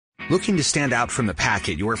Looking to stand out from the pack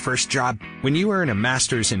at your first job? When you earn a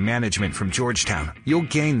master's in management from Georgetown, you'll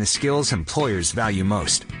gain the skills employers value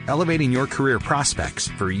most, elevating your career prospects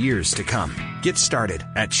for years to come. Get started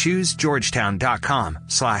at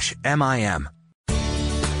choosegeorgetown.com/MIM.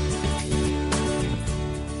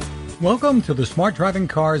 Welcome to the Smart Driving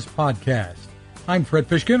Cars podcast. I'm Fred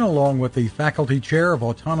Fishkin, along with the Faculty Chair of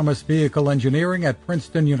Autonomous Vehicle Engineering at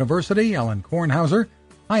Princeton University, Alan Kornhauser.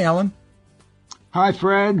 Hi, Alan. Hi,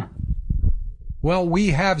 Fred. Well, we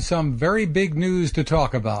have some very big news to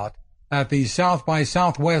talk about. At the South by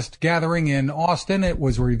Southwest gathering in Austin, it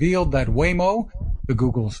was revealed that Waymo, the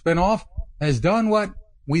Google spinoff, has done what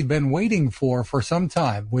we've been waiting for some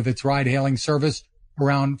time with its ride-hailing service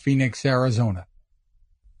around Phoenix, Arizona.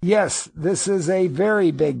 Yes, this is a very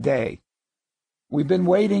big day. We've been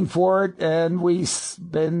waiting for it, and we've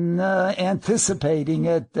been anticipating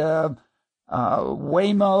it.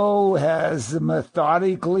 Waymo has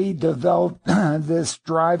methodically developed this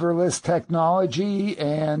driverless technology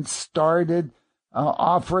and started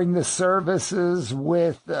offering the services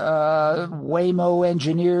with Waymo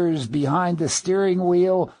engineers behind the steering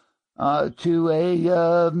wheel to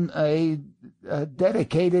a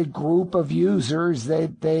dedicated group of users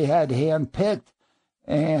that they had handpicked.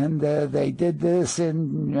 And they did this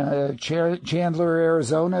in Chandler,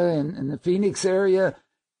 Arizona, in the Phoenix area.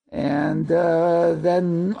 And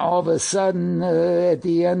then all of a sudden, at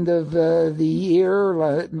the end of the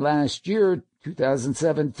year, last year,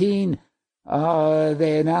 2017,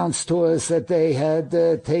 they announced to us that they had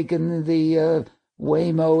taken the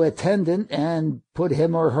Waymo attendant and put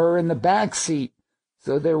him or her in the back seat.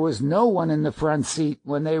 So there was no one in the front seat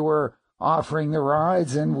when they were offering the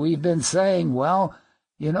rides. And we've been saying, well,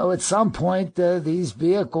 you know, at some point, these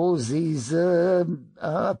vehicles, these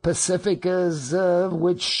Pacificas,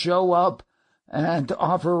 which show up and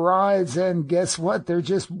offer rides, and guess what? There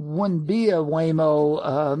just wouldn't be a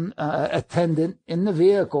Waymo attendant in the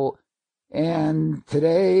vehicle. And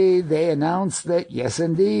today they announced that, yes,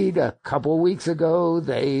 indeed, a couple of weeks ago,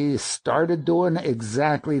 they started doing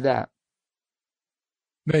exactly that.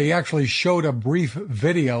 They actually showed a brief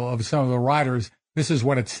video of some of the riders. This is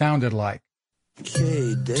what it sounded like.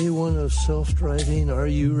 Okay, day one of self-driving. Are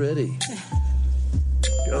you ready?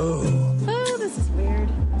 Go. Oh, this is weird.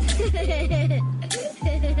 This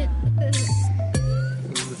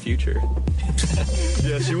is the future.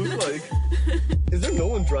 Yeah, she was like, is there no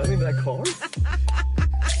one driving that car?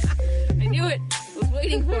 I knew it. I was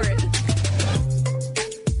waiting for it.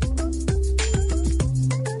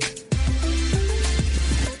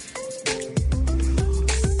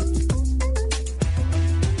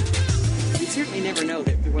 Never know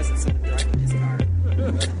that there wasn't someone driving his car.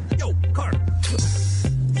 Yo, car.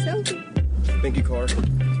 Selfie. Thank you, car.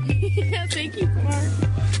 Yeah, thank you,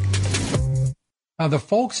 car. The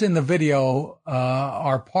folks in the video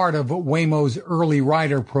are part of Waymo's early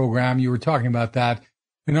rider program. You were talking about that.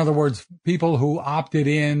 In other words, people who opted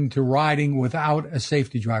in to riding without a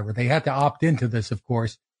safety driver. They had to opt into this, of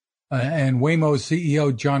course. And Waymo's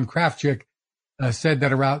CEO, John Krafcik, said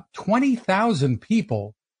that around 20,000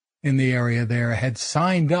 people in the area there had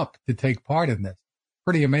signed up to take part in this.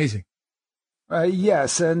 Pretty amazing.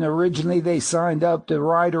 Yes, and originally they signed up to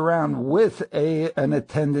ride around with an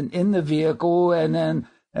attendant in the vehicle, and then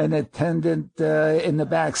an attendant in the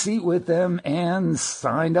back seat with them, and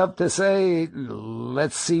signed up to say,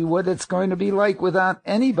 let's see what it's going to be like without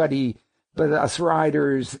anybody but us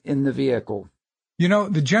riders in the vehicle. You know,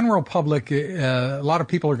 the general public, a lot of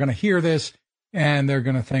people are going to hear this, and they're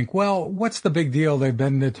going to think, well, what's the big deal? They're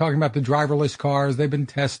talking about the driverless cars. They've been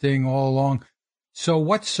testing all along. So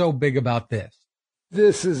what's so big about this?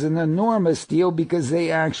 This is an enormous deal because they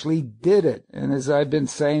actually did it. And as I've been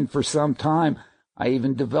saying for some time, I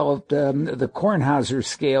even developed the Kornhauser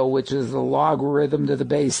scale, which is the logarithm to the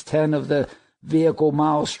base 10 of the vehicle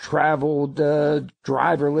miles traveled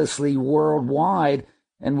driverlessly worldwide.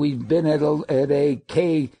 And we've been at a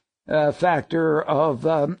K factor of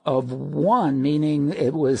 1, meaning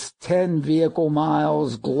it was 10 vehicle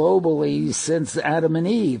miles globally since Adam and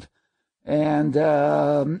Eve. And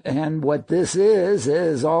what this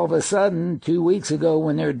is all of a sudden 2 weeks ago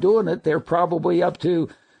when they're doing it, they're probably up to,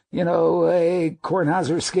 you know, a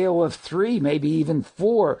Kornhauser scale of 3, maybe even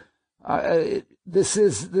 4. This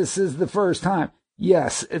is the first time.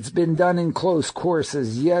 Yes, it's been done in close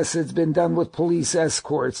courses. Yes, it's been done with police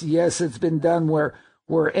escorts. Yes, it's been done where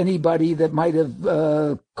anybody that might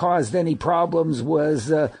have caused any problems was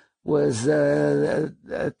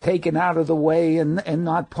taken out of the way and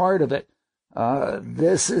not part of it.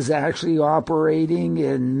 This is actually operating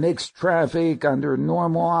in mixed traffic under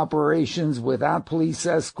normal operations without police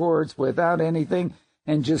escorts, without anything.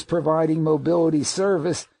 and just providing mobility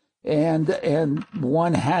service. And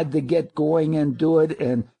one had to get going and do it,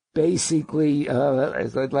 and basically,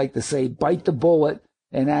 as I'd like to say, bite the bullet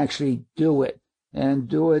and actually do it.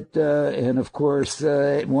 And of course,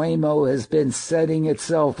 Waymo has been setting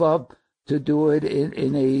itself up to do it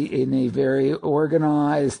in a very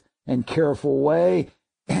organized and careful way.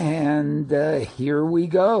 And here we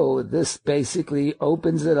go. This basically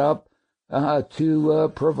opens it up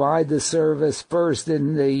to provide the service first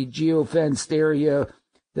in the geofenced area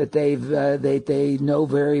that they know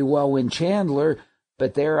very well in Chandler,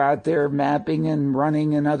 but they're out there mapping and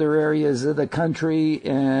running in other areas of the country,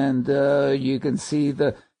 and you can see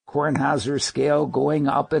the Kornhauser scale going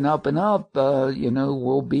up and up and up.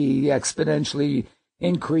 Will be exponentially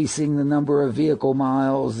increasing the number of vehicle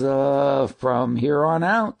miles from here on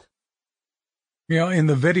out. In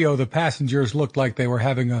the video, the passengers looked like they were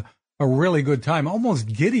having a really good time, almost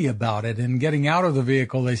giddy about it. And getting out of the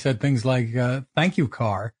vehicle, they said things like, thank you,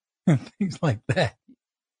 car, and things like that.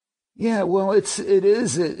 Yeah, well, it's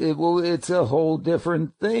a whole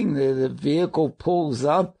different thing. The vehicle pulls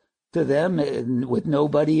up to them with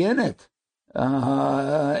nobody in it.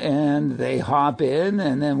 And they hop in,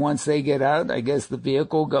 and then once they get out, I guess the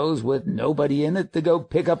vehicle goes with nobody in it to go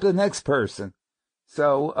pick up the next person.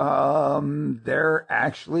 So, they're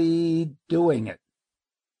actually doing it.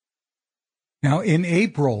 Now, in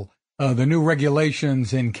April, the new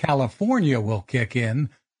regulations in California will kick in,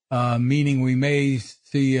 meaning we may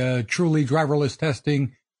see truly driverless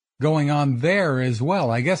testing going on there as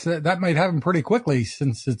well. I guess that might happen pretty quickly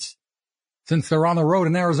since they're on the road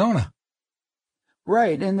in Arizona.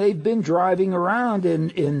 Right, and they've been driving around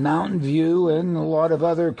in Mountain View and a lot of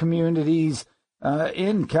other communities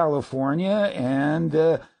in California, and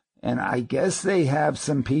I guess they have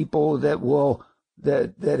some people that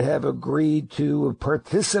have agreed to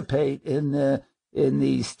participate in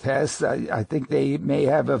these tests. I think they may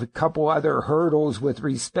have a couple other hurdles with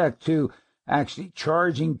respect to actually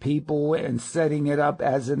charging people and setting it up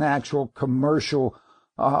as an actual commercial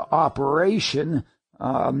operation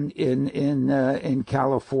in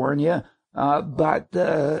California. But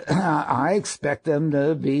I expect them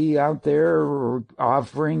to be out there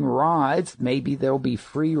offering rides. Maybe there'll be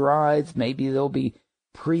free rides. Maybe there'll be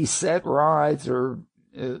preset rides or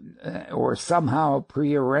somehow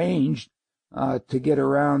prearranged to get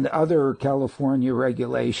around other California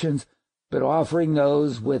regulations, but offering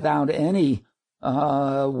those without any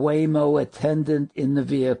Waymo attendant in the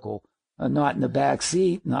vehicle, not in the back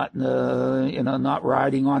seat, not in the not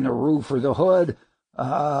riding on the roof or the hood,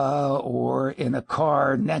 or in a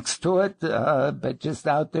car next to it, but just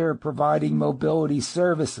out there providing mobility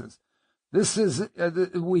services. This is,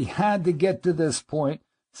 we had to get to this point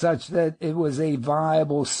such that it was a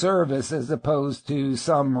viable service as opposed to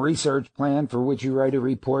some research plan for which you write a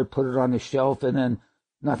report, put it on the shelf, and then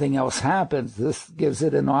nothing else happens. This gives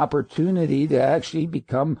it an opportunity to actually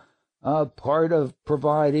become part of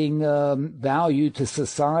providing value to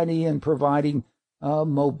society and providing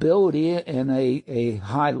mobility and a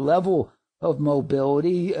high level of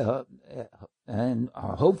mobility, and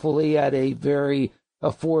hopefully at a very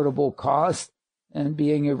affordable cost, and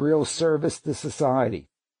being a real service to society.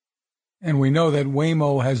 And we know that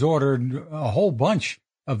Waymo has ordered a whole bunch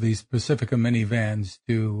of these Pacifica minivans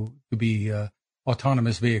to be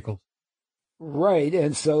autonomous vehicles. Right,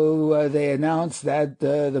 and so they announced that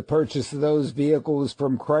the purchase of those vehicles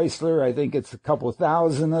from Chrysler, I think it's a couple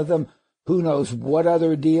thousand of them. Who knows what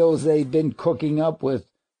other deals they've been cooking up with?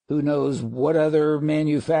 Who knows what other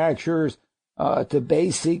manufacturers to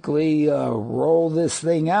basically roll this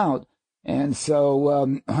thing out? And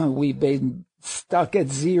so we've been stuck at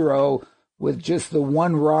zero with just the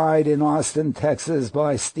one ride in Austin, Texas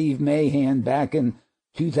by Steve Mahan back in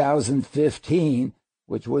 2015,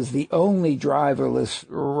 which was the only driverless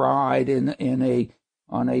ride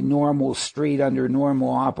on a normal street under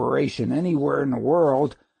normal operation anywhere in the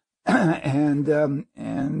world. And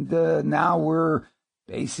now we're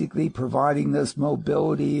basically providing this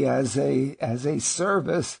mobility as a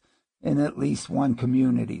service in at least one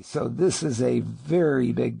community. So this is a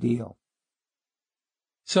very big deal.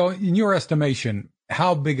 So in your estimation,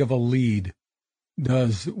 how big of a lead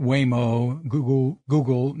does Waymo,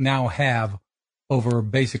 Google now have over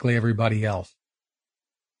basically everybody else?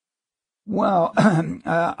 Well,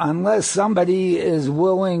 unless somebody is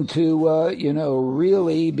willing to,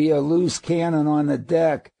 really be a loose cannon on the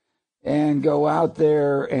deck and go out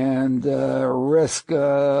there and risk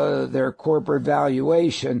their corporate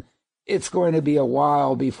valuation, it's going to be a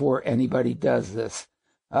while before anybody does this.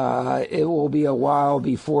 It will be a while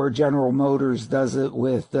before General Motors does it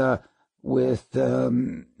with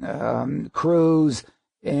Cruise.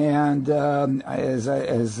 And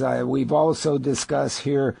as we've also discussed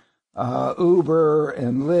here, Uber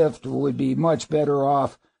and Lyft would be much better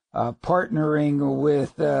off partnering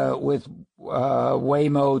with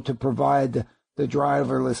Waymo to provide the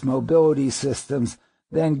driverless mobility systems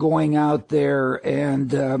than going out there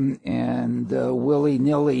and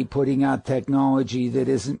willy-nilly putting out technology that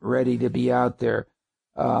isn't ready to be out there.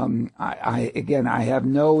 I have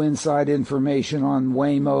no inside information on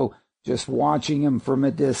Waymo, just watching them from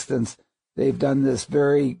a distance. They've done this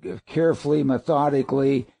very carefully,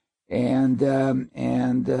 methodically, and their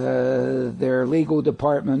legal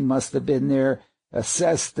department must have been there,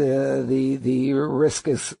 assessed the risk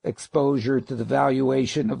exposure to the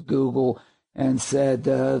valuation of Google, and said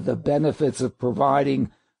the benefits of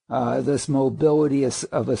providing this mobility as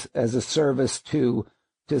a service to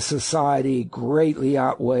society greatly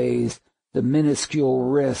outweighs the minuscule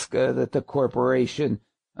risk that the corporation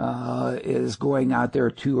is going out there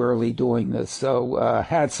too early doing this. So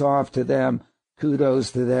hats off to them.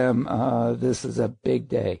 Kudos to them. This is a big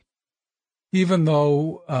day. Even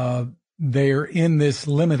though they're in this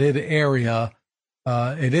limited area,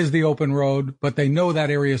 it is the open road, but they know that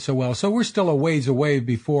area so well. So we're still a ways away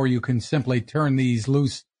before you can simply turn these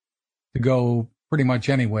loose to go pretty much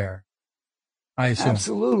anywhere, I assume.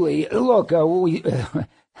 Absolutely. Look,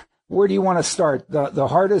 where do you want to start? The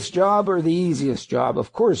hardest job or the easiest job?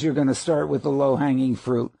 Of course, you're going to start with the low-hanging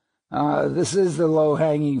fruit. This is the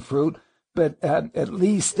low-hanging fruit, but at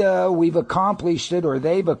least we've accomplished it, or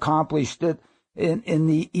they've accomplished it in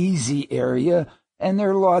the easy area. And there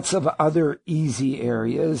are lots of other easy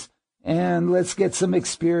areas. And let's get some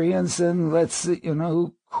experience, and let's,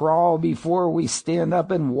 crawl before we stand up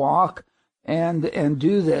and walk, and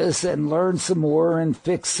do this and learn some more and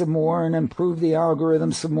fix some more and improve the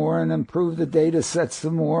algorithm some more and improve the data sets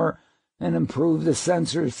some more and improve the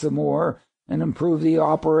sensors some more and improve the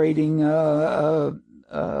operating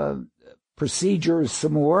procedures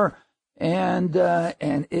some more. And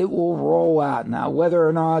it will roll out. Now, whether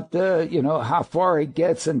or not, how far it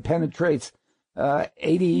gets and penetrates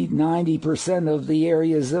 80-90% of the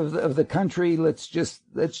areas of the country, let's just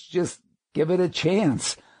give it a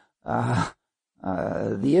chance.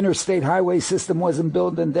 The interstate highway system wasn't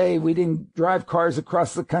built in a day. We didn't drive cars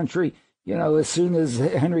across the country. As soon as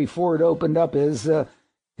Henry Ford opened up his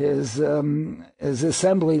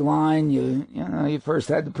assembly line, you first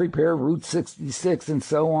had to prepare Route 66 and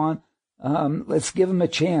so on. Let's give them a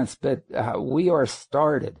chance, but we are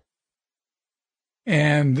started.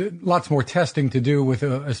 And lots more testing to do with,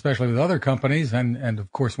 especially with other companies and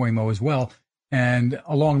of course Waymo as well. And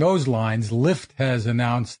along those lines, Lyft has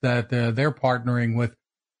announced that they're partnering with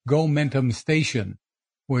GoMentum Station,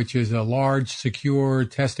 which is a large, secure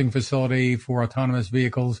testing facility for autonomous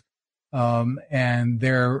vehicles. And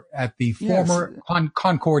they're at the former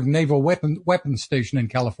Concord Naval Weapons Station in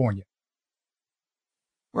California.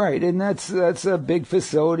 Right, and that's a big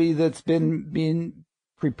facility that's been being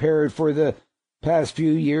prepared for the past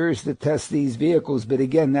few years to test these vehicles. But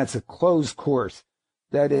again, that's a closed course.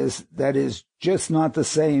 That is just not the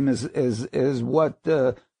same as what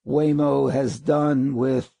Waymo has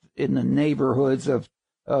done in the neighborhoods of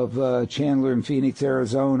Chandler and Phoenix,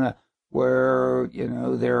 Arizona, where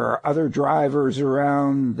there are other drivers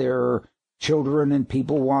around, there are children and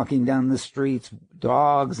people walking down the streets,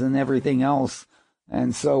 dogs and everything else,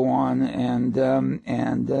 and so on. And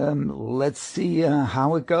let's see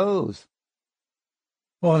how it goes.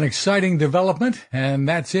 Well, an exciting development, and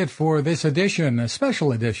that's it for this edition, a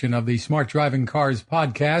special edition of the Smart Driving Cars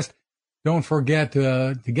podcast. Don't forget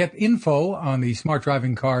to get info on the Smart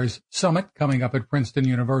Driving Cars Summit coming up at Princeton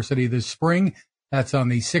University this spring. That's on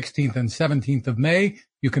the 16th and 17th of May.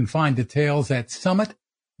 You can find details at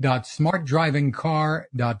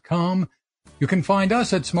summit.smartdrivingcar.com. You can find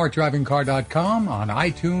us at smartdrivingcar.com, on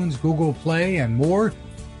iTunes, Google Play, and more.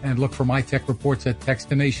 And look for my tech reports at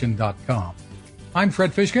techstination.com. I'm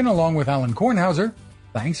Fred Fishkin, along with Alan Kornhauser.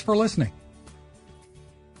 Thanks for listening.